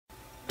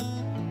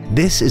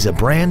This is a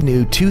brand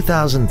new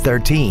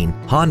 2013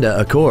 Honda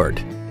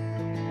Accord.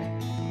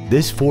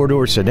 This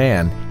four-door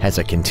sedan has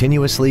a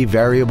continuously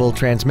variable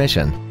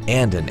transmission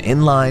and an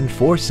inline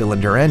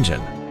four-cylinder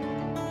engine.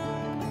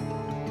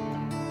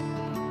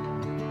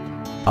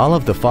 All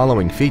of the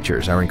following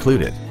features are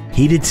included: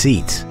 heated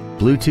seats,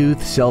 Bluetooth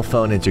cell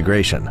phone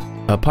integration,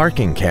 a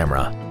parking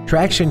camera,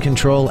 traction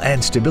control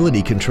and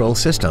stability control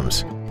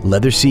systems,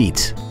 leather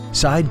seats,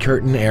 side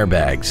curtain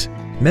airbags,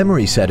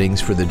 memory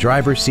settings for the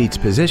driver's seat's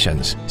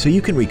positions so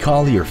you can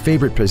recall your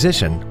favorite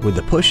position with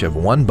the push of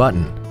one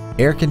button,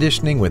 air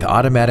conditioning with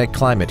automatic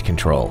climate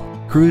control,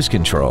 cruise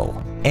control,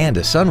 and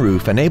a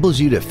sunroof enables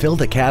you to fill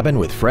the cabin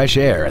with fresh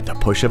air at the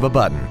push of a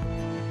button.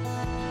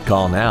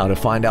 Call now to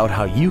find out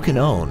how you can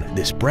own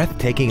this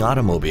breathtaking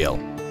automobile.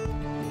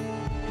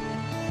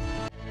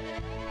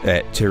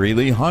 At Terry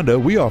Lee Honda,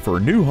 we offer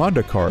new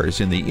Honda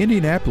cars in the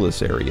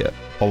Indianapolis area,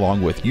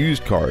 along with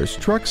used cars,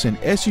 trucks, and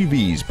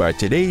SUVs by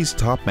today's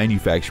top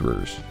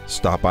manufacturers.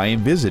 Stop by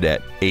and visit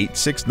at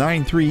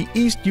 8693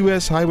 East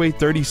US Highway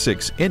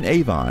 36 in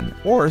Avon,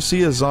 or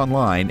see us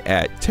online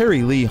at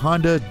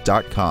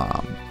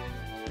terryleehonda.com.